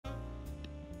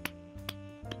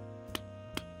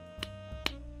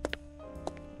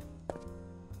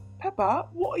Peppa,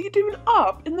 what are you doing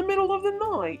up in the middle of the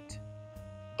night?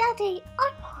 Daddy,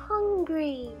 I'm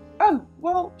hungry. Oh,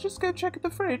 well, just go check the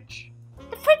fridge.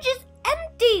 The fridge is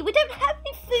empty. We don't have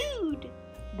any food.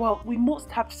 Well, we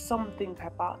must have something,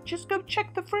 Peppa. Just go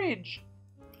check the fridge.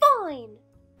 Fine.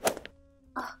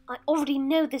 I already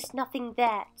know there's nothing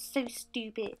there. It's so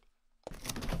stupid.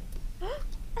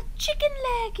 A chicken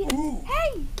leg. Ooh.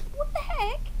 Hey, what the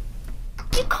heck?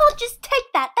 You can't just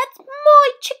take that. That's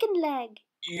my chicken leg.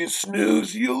 You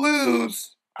snooze, you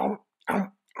lose.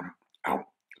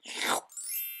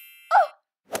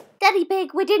 Daddy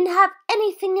Pig, we didn't have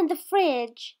anything in the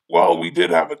fridge. Well, we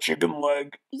did have a chicken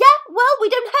leg. Yeah, well, we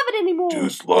don't have it anymore. Too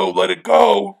slow, let it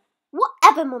go.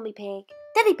 Whatever, Mummy Pig.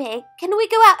 Daddy Pig, can we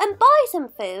go out and buy some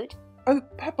food? Oh,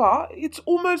 Peppa, it's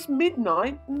almost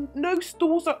midnight. No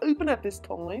stores are open at this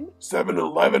time.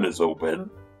 7-Eleven is open.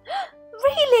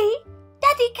 Really?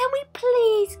 Daddy, can we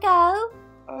please go?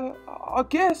 I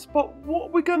guess, but what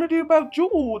are we going to do about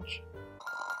George?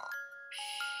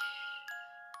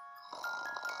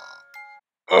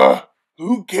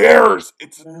 Who cares?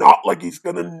 It's not like he's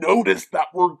gonna notice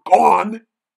that we're gone.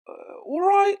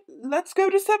 Alright, let's go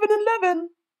to 7-Eleven.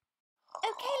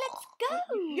 Okay, let's go.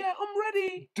 Yeah, I'm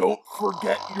ready. Don't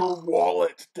forget your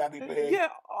wallet, Daddy Pig. Yeah,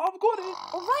 I've got it.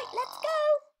 All right, let's go.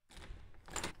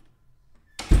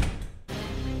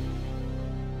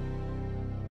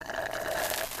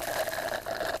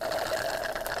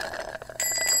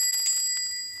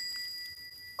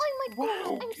 Oh my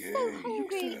God, I'm so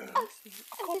hungry.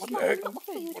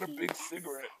 What a big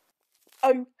cigarette.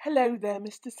 Oh, hello there,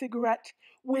 Mr. Cigarette.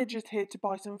 We're just here to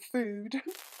buy some food.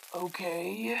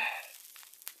 Okay.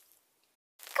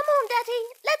 Come on, Daddy.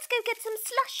 Let's go get some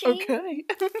slushy. Okay.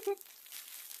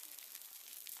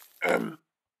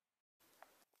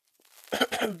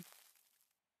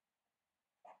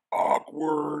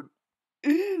 Awkward.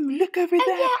 Ooh, look over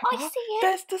there, yeah, I Peppa. see it.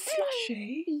 There's the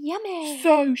slushy. Yummy.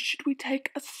 So, should we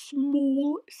take a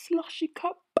small slushy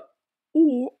cup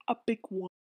or a big one?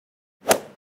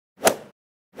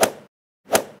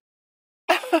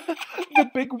 The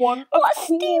big one, of What a course.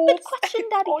 stupid question,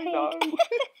 Daddy I Pig. know.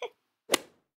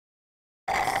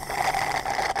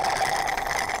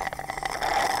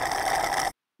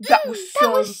 That was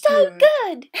so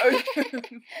good.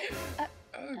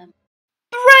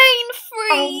 Brain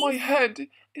freeze. Oh, my head.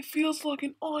 It feels like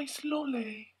an ice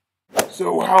lolly.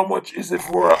 So how much is it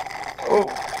for a... Oh.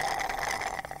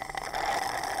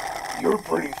 You're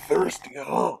pretty thirsty,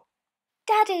 huh?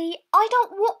 Daddy, I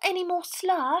don't want any more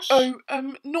slush. Oh,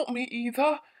 not me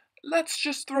either. Let's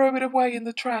just throw it away in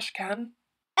the trash can.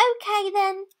 Okay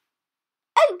then.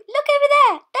 Oh, look over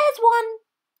there. There's one.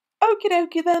 Okie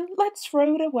dokie then, let's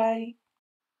throw it away.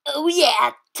 Oh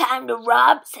yeah, time to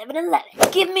rob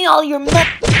 7-Eleven. Give me all your money.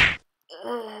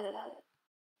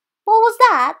 What was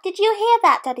that? Did you hear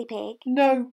that, Daddy Pig?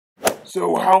 No.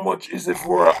 So how much is it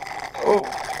for a... Oh.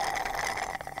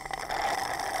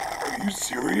 Are you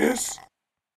serious?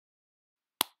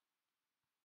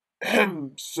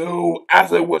 So,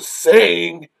 as I was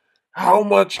saying, how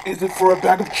much is it for a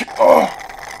bag of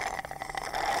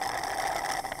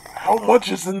How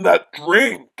much is in that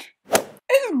drink?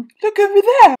 Ooh, look over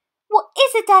there. What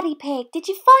is it, Daddy Pig? Did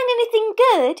you find anything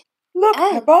good? Look,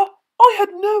 Oh. Peppa. I had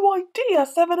no idea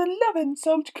 7-Eleven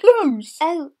sold clothes.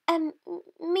 Oh,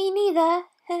 me neither.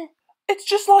 It's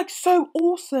just like so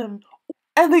awesome.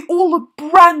 And they all look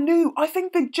brand new. I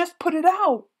think they just put it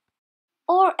out.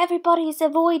 Or everybody's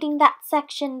avoiding that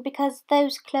section because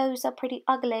those clothes are pretty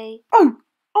ugly. Oh,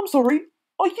 I'm sorry.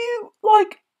 Are you,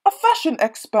 like, a fashion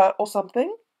expert or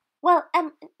something? Well,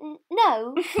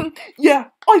 no. Yeah,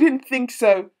 I didn't think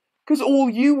so. Because all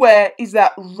you wear is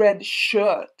that red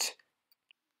shirt.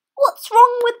 What's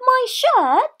wrong with my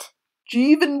shirt? Do you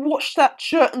even wash that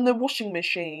shirt in the washing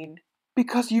machine?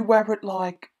 Because you wear it,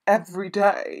 like, every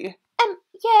day.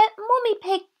 Yeah, Mummy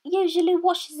Pig usually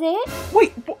washes it.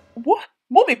 Wait, what?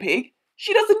 Mummy Pig?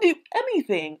 She doesn't do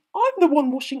anything. I'm the one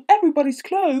washing everybody's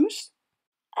clothes.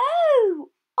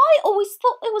 Oh, I always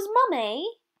thought it was Mummy.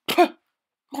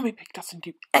 Mummy Pig doesn't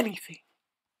do anything.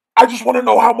 I just want to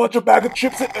know how much a bag of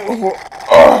chips is...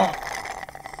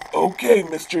 Okay,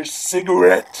 Mr.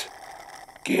 Cigarette.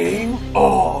 Game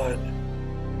on.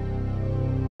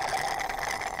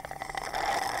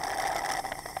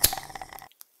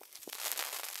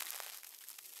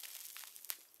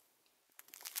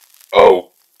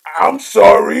 Oh, I'm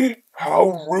sorry.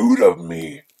 How rude of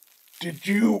me. Did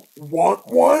you want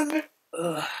one?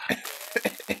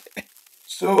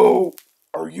 So,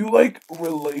 are you, like,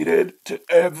 related to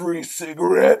every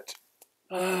cigarette?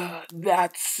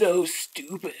 That's so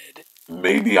stupid.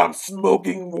 Maybe I'm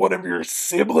smoking one of your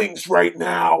siblings right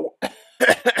now.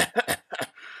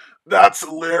 That's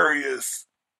hilarious.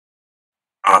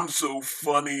 I'm so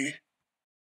funny.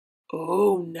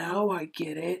 Oh, now I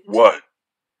get it. What?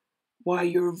 Why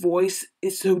your voice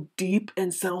is so deep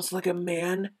and sounds like a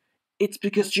man? It's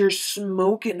because you're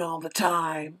smoking all the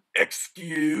time.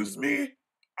 Excuse me?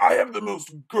 I have the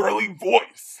most girly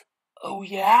voice. Oh,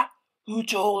 yeah? Who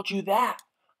told you that?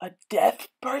 A deaf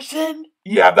person?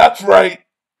 Yeah, that's right.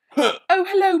 Huh. Oh,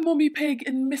 hello, Mommy Pig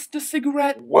and Mr.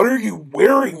 Cigarette. What are you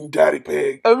wearing, Daddy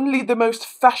Pig? Only the most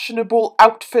fashionable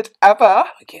outfit ever.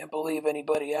 I can't believe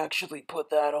anybody actually put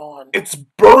that on. It's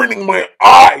burning my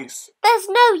eyes. There's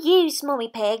no use,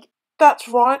 Mummy Pig. That's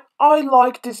right. I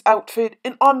like this outfit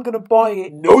and I'm gonna buy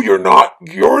it. No, you're not.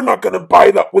 You're not gonna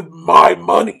buy that with my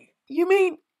money. You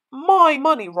mean my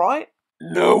money, right?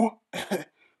 No,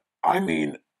 I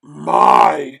mean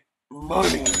my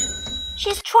money.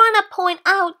 She's trying to point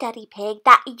out, Daddy Pig,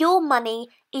 that your money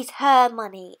is her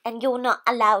money and you're not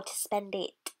allowed to spend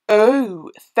it.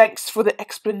 Oh, thanks for the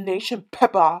explanation,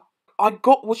 Peppa. I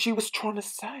got what she was trying to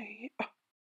say.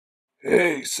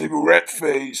 Hey, cigarette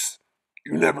face.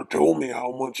 You never told me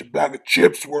how much a bag of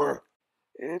chips were.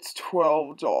 It's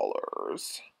 $12.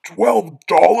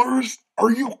 $12?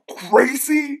 Are you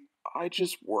crazy? I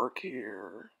just work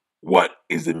here. What,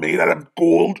 is it made out of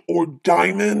gold or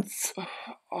diamonds?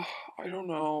 I don't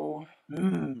know.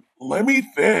 Let me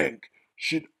think.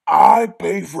 Should I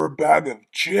pay for a bag of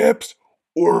chips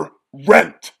or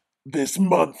rent this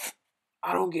month?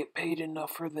 I don't get paid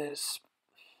enough for this.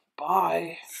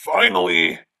 Bye.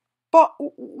 Finally. But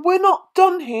we're not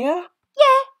done here.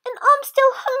 Yeah, and I'm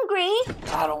still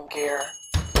hungry. I don't care.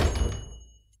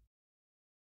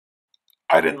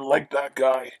 I didn't like that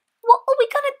guy. What are we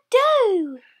gonna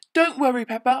do? Don't worry,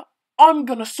 Peppa. I'm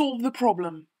gonna solve the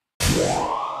problem.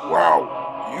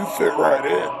 Wow, you fit right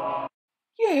in.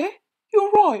 Yeah,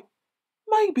 you're right.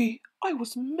 Maybe I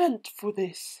was meant for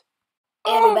this.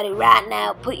 Everybody right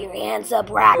now, put your hands up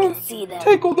where I can see them.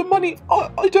 Take all the money.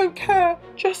 I don't care.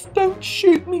 Just don't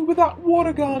shoot me with that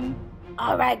water gun.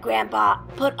 Alright, Grandpa,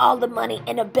 put all the money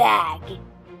in a bag.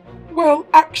 Well,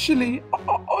 actually,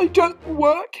 I don't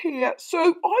work here,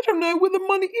 so I don't know where the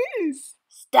money is.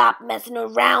 Stop messing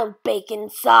around, bacon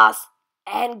sauce,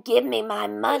 and give me my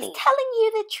money. He's telling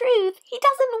you the truth. He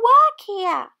doesn't work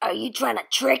here. Are you trying to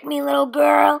trick me, little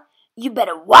girl? You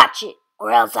better watch it,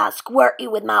 or else I'll squirt you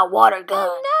with my water gun.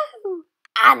 Oh, no.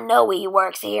 I know he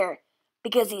works here,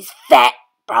 because he's fat,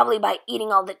 probably by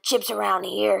eating all the chips around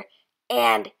here,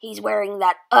 and he's wearing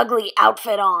that ugly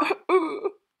outfit on.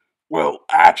 Well,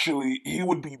 actually, he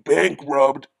would be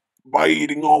bankrupt by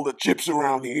eating all the chips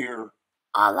around here.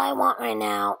 All I want right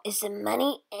now is some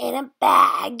money in a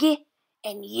bag,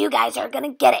 and you guys are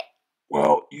gonna get it.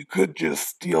 Well, you could just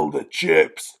steal the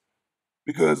chips,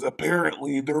 because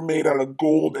apparently they're made out of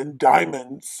gold and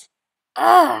diamonds.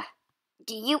 Ugh.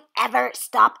 Do you ever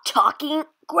stop talking,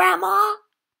 Grandma?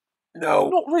 No.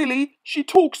 Not really. She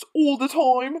talks all the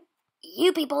time.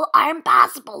 You people are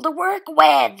impossible to work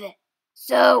with.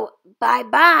 So,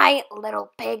 bye-bye, little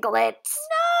piglets.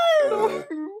 No!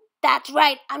 That's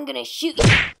right, I'm gonna shoot you.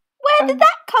 Where did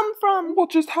that come from? What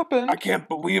just happened? I can't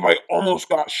believe I almost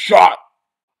got shot.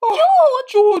 Oh,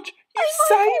 George, you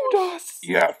saved us.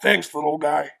 Yeah, thanks, little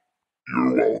guy.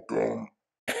 You're welcome.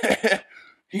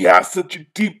 He has such a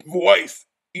deep voice.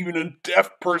 Even a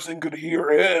deaf person could hear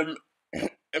him.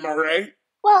 Am I right?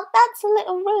 Well, that's a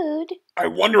little rude. I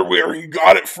wonder where he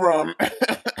got it from.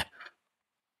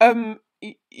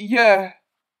 Yeah.